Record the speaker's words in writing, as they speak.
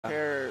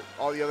compare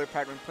all the other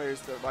Pac-Man players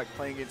to like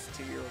playing against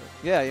T or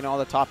Yeah, you know, all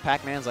the top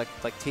Pac-Mans like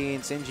T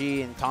and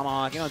Sinji and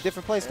Tomahawk, you know,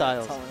 different play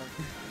styles.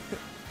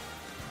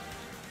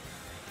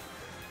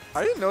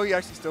 I didn't know he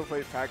actually still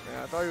played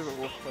Pac-Man. I thought he was a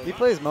Wolf player. He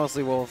plays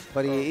mostly Wolf,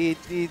 but he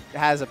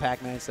has a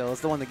Pac-Man still.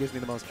 It's the one that gives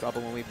me the most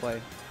trouble when we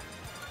play.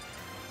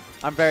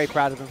 I'm very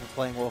proud of him for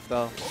playing Wolf,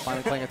 though.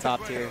 Finally playing a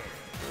top tier.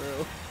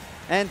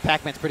 And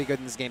Pac-Man's pretty good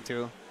in this game,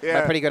 too. Yeah.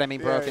 By pretty good, I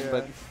mean broken,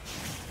 but...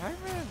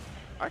 Pac-Man,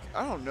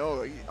 I don't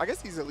know. I guess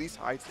he's at least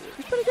high tier.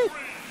 He's pretty good.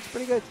 He's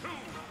pretty good.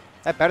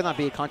 That better not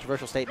be a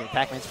controversial statement.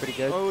 Pac-Man's pretty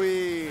good. Oh,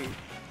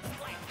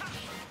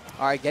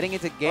 all right, getting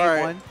into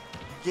game one.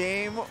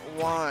 Game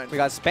one. We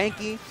got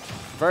Spanky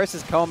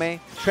versus Kome.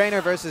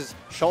 Trainer versus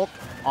Shulk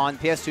on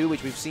PS2,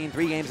 which we've seen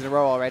 3 games in a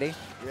row already.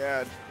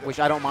 Yeah.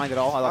 Which I don't mind at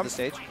all. I love the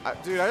stage.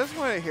 Dude, I just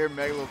want to hear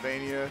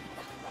Megalovania.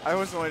 I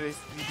always wanted to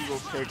see people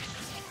pick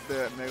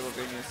the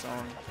Megalovania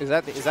song. Is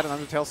that an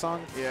Undertale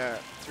song? Yeah,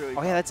 it's really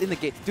yeah, that's in the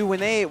game. Dude, when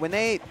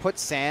they put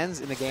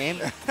Sans in the game,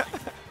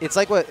 it's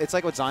like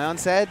what Zion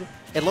said.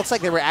 It looks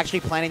like they were actually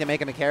planning to make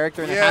him a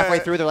character, and then halfway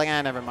through they're like,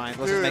 never mind.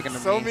 Let's just make him a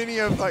so meme. many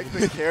of like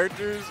the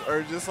characters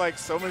are just like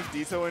so much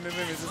detail into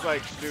them. It's just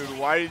like, dude,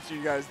 why did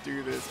you guys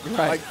do this?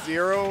 Right. Like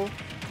zero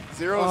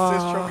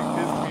assist trophy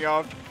pissed me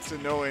off to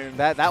no end.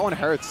 That one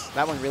hurts.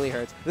 That one really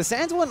hurts. The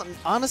Sans one,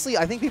 honestly,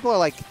 I think people are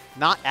like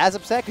not as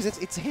upset because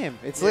it's him.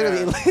 It's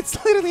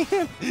literally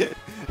him.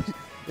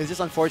 It's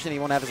just unfortunate he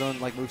won't have his own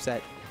like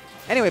moveset.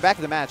 Anyway, back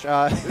to the match.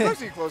 It's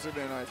actually closer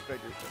than I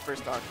expected.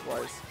 First stock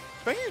twice.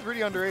 Spanky's pretty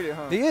underrated,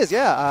 huh? He is,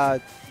 yeah.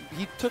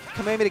 He took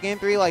Kome to game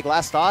 3 like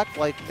last stock,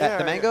 like at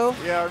the Mango.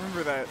 Yeah, I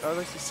remember that. That was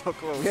actually so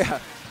close. Yeah.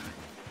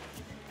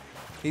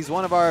 He's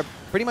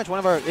pretty much one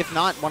of our, if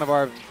not one of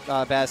our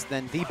best,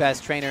 then the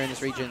best trainer in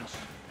this region.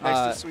 Next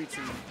to Sweet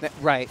Tea.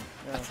 Right.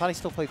 Yeah. I thought he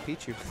still played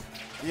Pichu.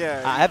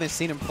 Yeah. I haven't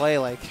seen him play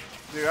like.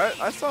 Dude,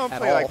 I saw him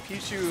play like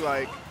Pichu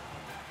like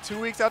 2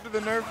 weeks after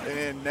the nerf and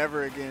then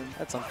never again.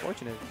 That's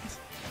unfortunate.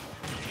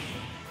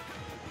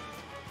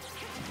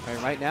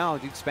 Right now,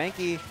 dude,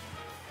 Spanky.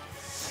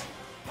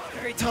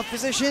 Very tough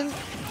position.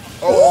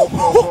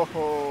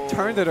 Oh.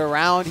 Turned it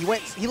around.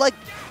 He like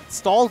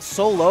stalled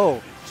so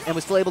low and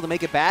was still able to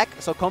make it back.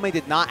 So Kome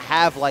did not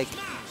have like,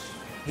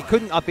 he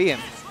couldn't up B him.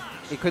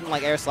 He couldn't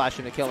like air slash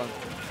him to kill him.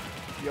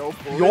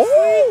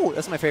 Yo!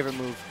 That's my favorite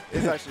move.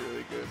 It's actually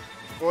really good.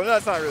 Well, no,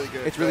 it's not really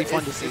good. It's really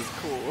fun to see. It's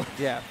cool.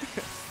 Yeah.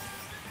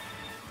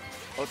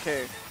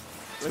 Okay.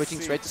 Switching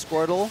straight to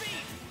Squirtle.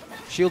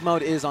 Shield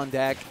mode is on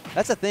deck.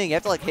 That's the thing. You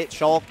have to like hit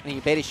Shulk and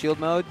you bait shield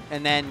mode,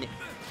 and then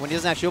when he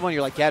doesn't have shield mode,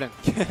 you're like, get him.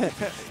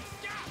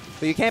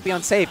 But you can't be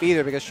unsafe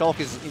either because Shulk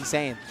is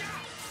insane.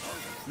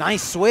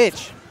 Nice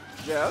switch.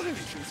 Yeah, that was an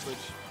interesting switch.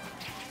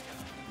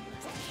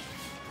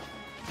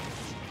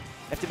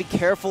 You have to be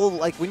careful.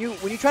 Like when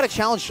you try to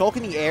challenge Shulk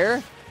in the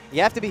air,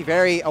 you have to be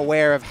very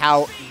aware of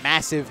how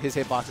massive his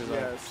hitboxes are.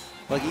 Yes.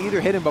 Like you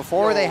either hit him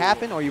before they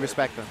happen or you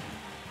respect them.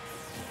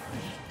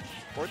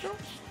 Porto?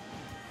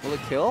 Will it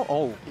kill?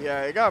 Oh.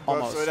 Yeah, it got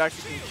buffed, Almost. so it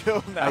actually can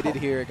kill now. I did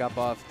hear it got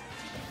buffed.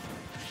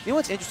 You know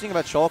what's interesting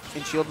about Shulk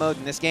in shield mode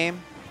in this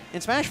game? In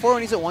Smash 4,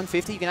 when he's at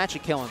 150, you can actually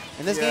kill him.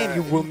 In this game,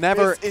 you will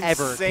never,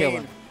 ever kill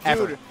him.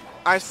 Ever. Dude,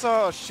 I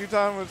saw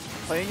Shuton was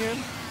playing him.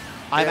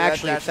 I'm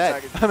actually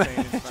upset.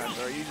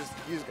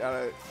 He's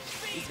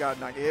gotta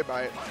not get hit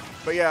by it.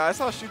 But yeah, I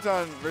saw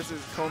Shuton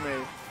versus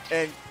Kome,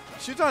 and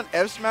Shuton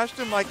F smashed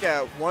him like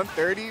at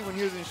 130 when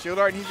he was in shield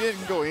art, and he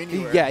didn't go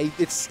anywhere. Yeah,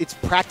 it's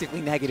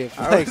practically negative.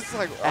 I was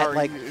like, at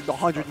like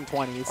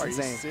 120. It's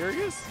insane.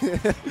 You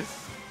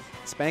serious?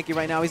 Spanky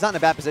right now, he's not in a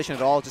bad position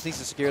at all. Just needs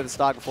to secure the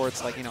stock before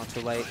it's like,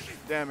 too late.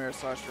 Damn, air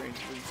slash range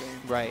is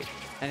insane. Right.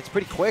 And it's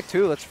pretty quick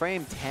too. Let's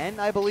frame 10,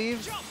 I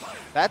believe.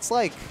 That's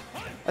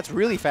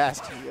really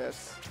fast.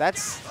 Yes.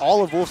 That's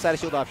all of Wolf's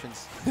status shield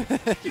options.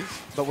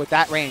 But with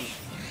that range.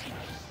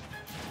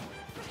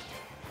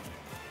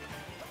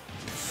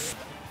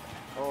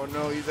 Oh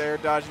no, he's air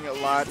dodging a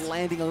lot.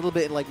 Landing a little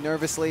bit like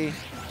nervously.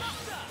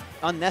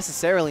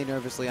 Unnecessarily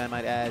nervously, I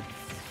might add.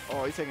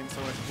 Oh, he's taking so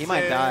much. He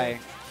might die.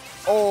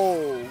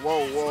 Oh,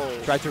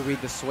 whoa. Tried to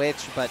read the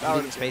switch, but he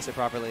didn't space it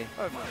properly.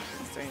 That was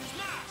insane.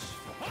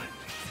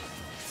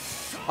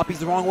 Up he's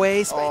the wrong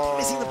way. Spanky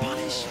missing the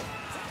punish.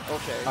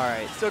 Okay. All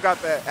right. Still got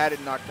that added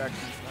knockback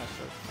from Smash.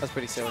 That's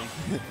pretty silly.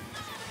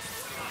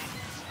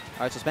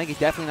 All right, so Spanky's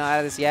definitely not out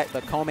of this yet,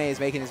 but Kome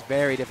is making this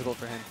very difficult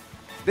for him.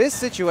 This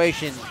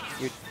situation,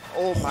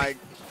 oh my.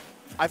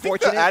 I think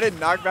the added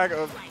knockback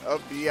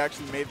of B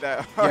actually made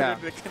that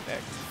harder to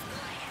connect.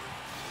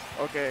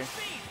 Okay.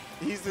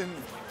 He's in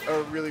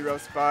a really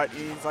rough spot.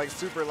 He's like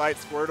super light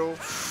Squirtle.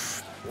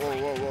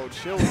 Whoa.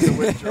 Chill with the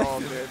withdrawal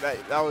there.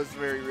 That was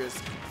very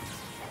risky.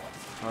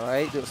 All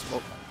right.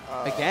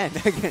 Again.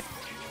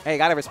 Hey,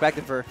 gotta respect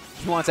him for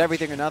he wants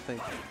everything or nothing.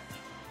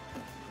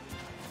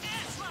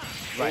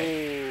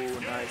 Right. Oh,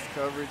 nice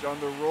coverage on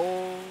the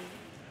roll.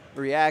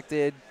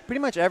 Reacted. Pretty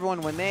much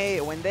everyone, when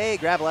they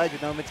grab a ledge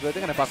with no mid to go,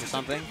 they're gonna buffer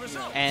something.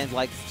 And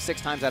like 6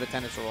 times out of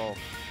 10 it's a roll.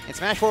 In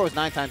Smash 4 it was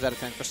 9 times out of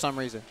 10 for some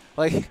reason.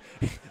 Like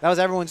that was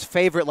everyone's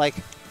favorite, like,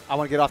 I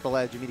want to get off the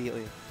ledge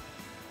immediately.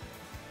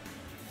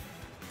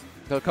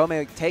 So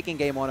Kome taking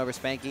game 1 over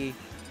Spanky.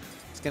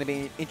 It's going to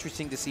be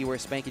interesting to see where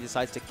Spanky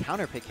decides to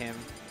counterpick him.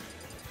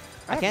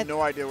 I have no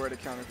idea where to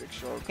counterpick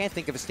Shulk. I can't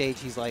think of a stage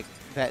he's like,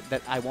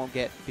 that I won't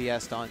get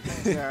BS'd on.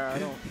 Yeah, I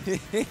don't. He's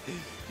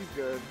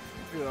good.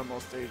 He's good on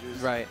most stages.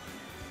 Right.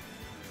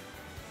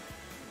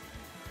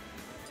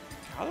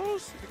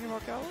 Kalos? Thinking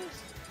about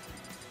Kalos?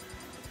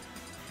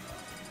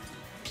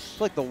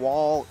 Like the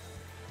wall.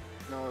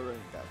 No, it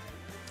ain't that.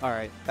 All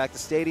right, back to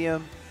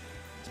Stadium.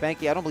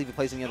 Spanky, I don't believe he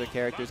plays any other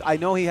characters. I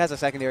know he has a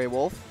secondary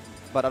Wolf,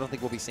 but I don't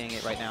think we'll be seeing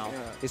it right now. Yeah.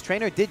 His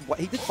trainer did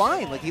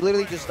fine. Like, he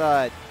literally just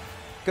could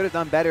have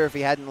done better if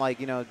he hadn't, like,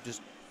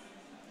 just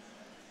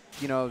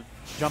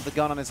jumped the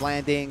gun on his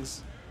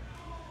landings.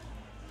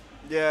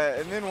 Yeah,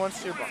 and then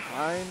once you're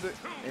behind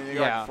and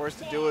you're like forced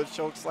to deal with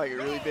Shulk's like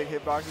really big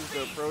hitboxes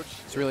to approach,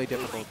 it's really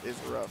difficult.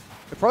 It's rough.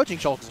 Approaching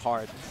Shulk is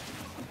hard.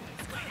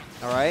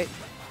 All right.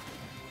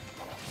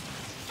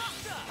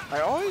 I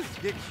always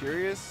get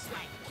curious,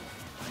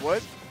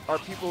 what are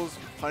people's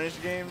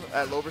punish game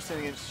at low percent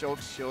against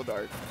Shulk's shield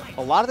art?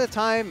 A lot of the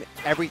time,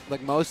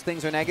 most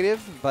things are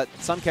negative, but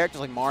some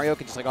characters like Mario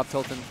can just like up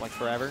tilt them like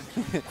forever.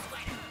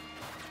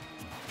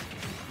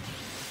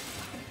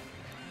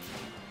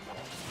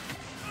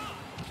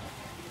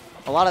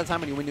 A lot of the time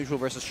when you win neutral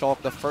versus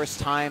Shulk, the first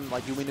time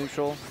like you win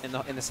neutral in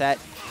the set,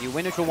 you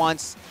win neutral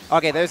once.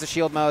 Okay, there's the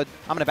shield mode.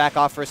 I'm gonna back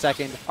off for a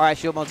second. All right,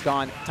 shield mode's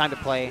gone. Time to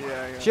play.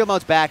 Yeah. Shield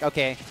mode's back.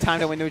 Okay, time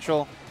to win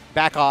neutral.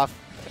 Back off.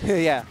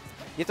 Yeah,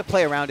 you have to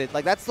play around it.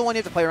 Like, that's the one you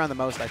have to play around the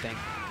most, I think.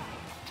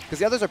 Because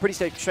the others are pretty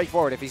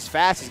straightforward. If he's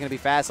fast, he's gonna be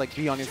fast. Like,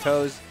 be on your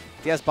toes.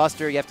 If he has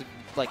Buster, you have to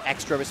like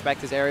extra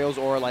respect his aerials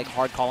or like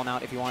hard call him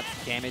out if you want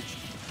damage.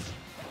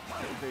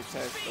 Great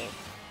tag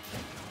stuff.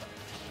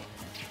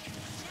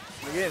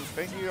 Again,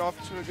 Spanky off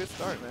to a good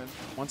start, man.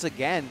 Once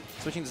again,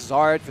 switching to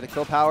Zard for the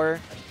kill power.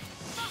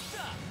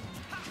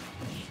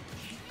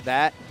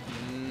 That.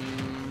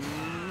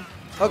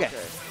 Okay.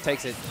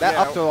 Takes it. That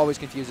up throw always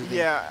confuses me.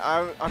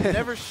 Yeah, I'm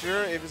never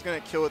sure if it's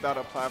going to kill without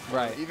a platform,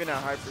 right, even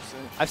at high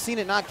percent. I've seen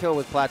it not kill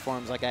with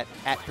platforms, like at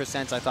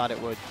percents I thought it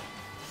would.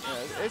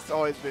 Yeah, it's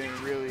always been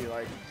really,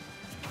 like,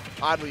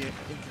 oddly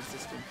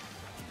inconsistent.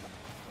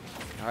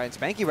 All right,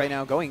 Spanky right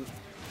now doing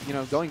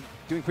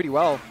pretty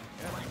well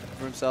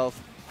for himself.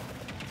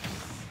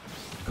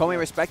 Kome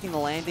respecting the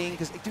landing,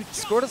 because, dude,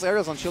 Squirtle's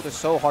aerials on shield are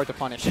so hard to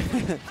punish.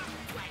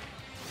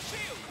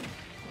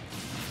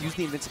 Use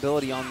the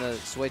invincibility on the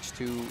switch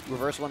to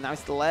reversal him. Now he's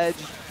to the ledge.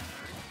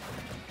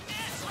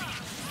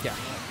 Yeah.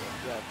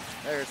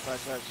 Air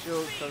slash that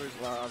shield covers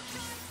a lot of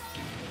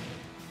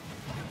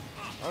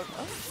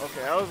options.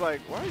 Okay, I was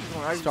like, why are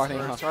you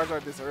going charge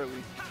like this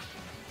early?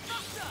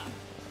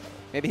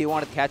 Maybe he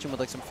wanted to catch him with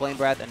like some Flame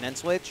Breath and then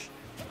switch.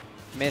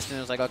 Missed and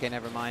it was like, okay,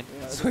 never mind.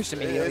 Yeah, switched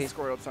immediately. It's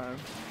Squirtle time.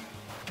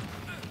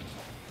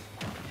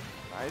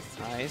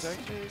 Nice.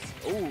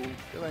 Ooh,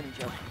 good landing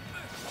jump.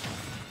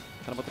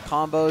 Kind of with the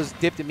combos.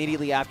 Dipped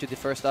immediately after the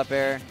first up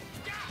air.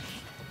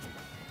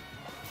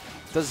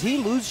 Does he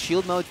lose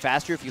shield mode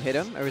faster if you hit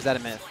him, or is that a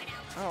myth?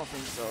 I don't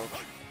think so.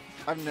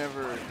 I've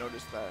never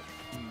noticed that.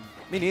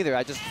 Me neither.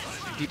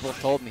 People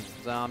have told me.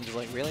 So I'm just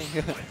like, really?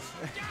 I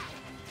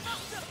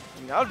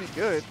mean, that would be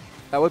good.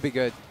 That would be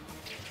good.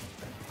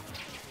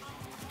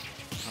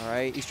 All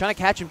right. He's trying to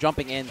catch him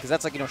jumping in, because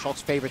that's like,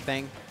 Shulk's favorite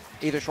thing.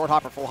 Either short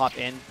hop or full hop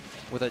in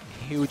with a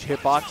huge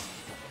hitbox.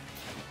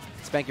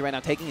 Spanky right now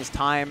taking his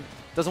time.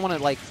 Doesn't want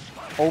to, like,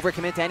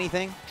 overcommit to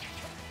anything.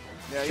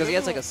 Yeah, because he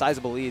has, like, a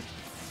sizable lead.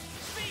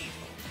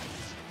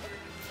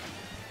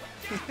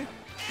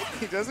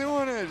 He doesn't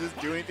want to just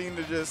do anything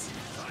to just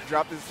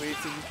drop his lead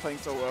since he's playing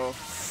so well.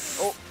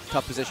 Oh.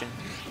 Tough position.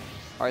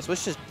 All right,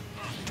 switch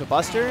to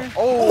Buster.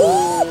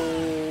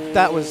 Oh.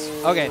 That was,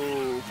 okay.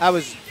 That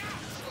was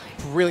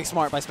really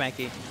smart by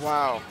Spanky.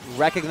 Wow. He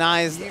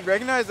recognized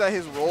that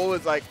his roll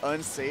was like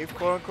unsafe,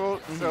 quote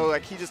unquote. So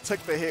like he just took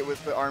the hit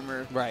with the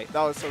armor. Right.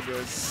 That was so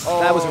good. Oh,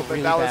 that was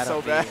really that bad. Was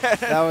so bad.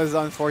 That was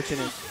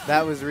unfortunate.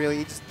 That was really,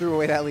 he just threw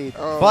away that lead.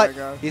 Oh but my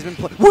God. He's been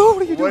playing. Whoa,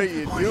 what are you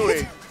doing? What are you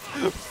doing?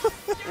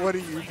 What are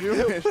you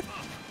doing?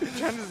 You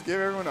trying to just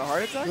give everyone a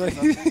heart attack or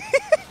something?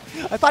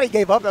 I thought he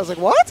gave up. I was like,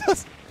 what?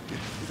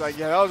 He's like,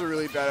 yeah, that was a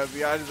really bad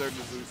FB. I deserve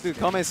to lose. Dude,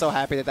 Kome is so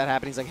happy that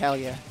happened. He's like, hell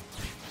yeah.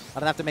 I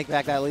don't have to make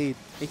back that lead.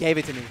 He gave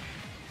it to me.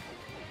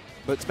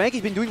 But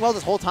Spanky's been doing well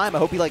this whole time. I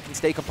hope he can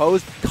stay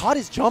composed. Caught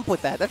his jump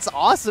with that. That's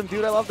awesome,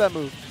 dude. I love that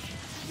move.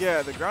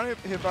 Yeah, the ground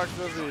hitbox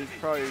is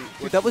probably...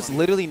 Dude, that was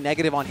literally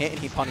negative on hit, and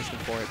he punished him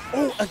for it.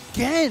 Oh,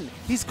 again!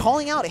 He's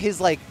calling out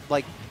his, like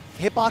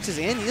hitboxes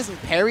in. He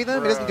doesn't parry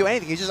them. He doesn't do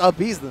anything. He just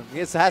up-Bs them. He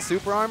just has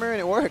super armor, and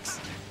it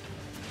works.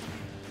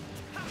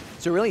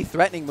 It's a really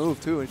threatening move,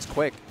 too. It's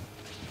quick.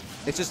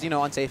 It's just,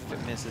 unsafe if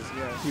it misses.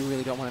 Yeah. You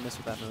really don't want to miss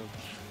with that move.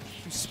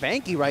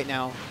 Spanky right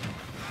now.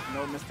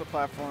 No, missed the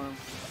platform.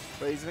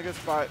 But he's in a good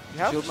spot.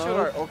 Shield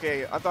mode?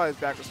 Okay, I thought his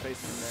back was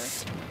facing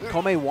in there.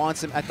 Kome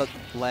wants him at the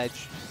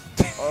ledge.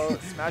 Oh,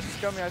 Smash is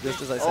coming, I think.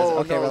 Just as I said,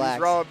 okay, no, relax.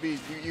 These raw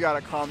beats. You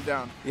gotta calm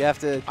down. You have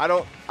to. I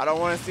don't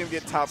want to see him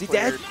get top Is he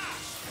playered.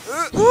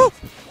 dead?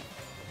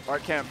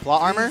 Alright, Cam.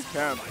 Plot armor?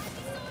 Cam.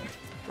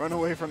 Run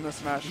away from the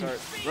smash start.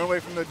 Run away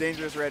from the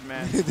dangerous red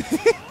man.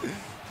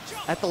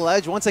 At the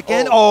ledge once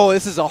again. Oh,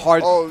 this is a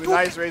hard. Oh,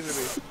 nice razor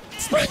leaf.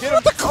 Get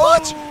him the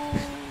clutch.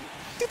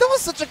 Dude, that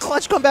was such a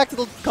clutch coming back to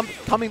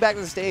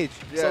the stage.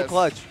 Yes. So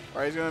clutch. All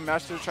right, he's going to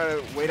master try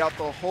to wait out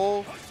the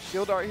whole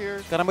shield dart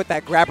here. Got him with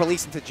that grab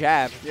release into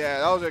jab.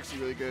 Yeah, that was actually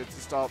really good to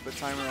stop the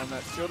timer on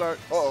that shield dart.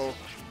 Uh-oh.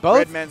 Both?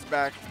 Red man's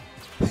back.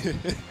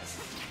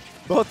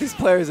 Both these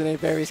players in a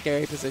very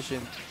scary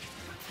position.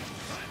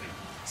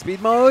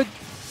 Speed mode.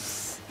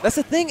 That's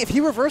the thing. If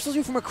he reversals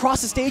you from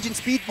across the stage in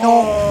speed,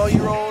 oh,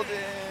 you rolled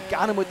in.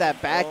 Got him with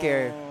that back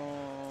air.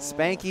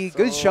 Spanky,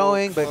 good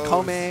showing, but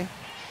Kome,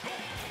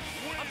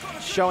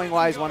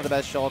 showing-wise, one of the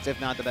best Shulks,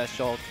 if not the best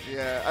Shulk.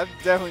 Yeah, I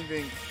definitely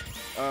think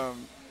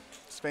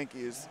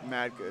Spanky is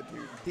mad good,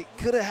 dude. He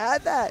could have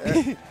had that.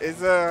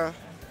 It's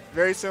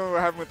very similar to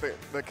what happened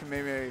with the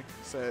Kome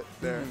set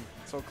there.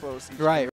 So close. Right.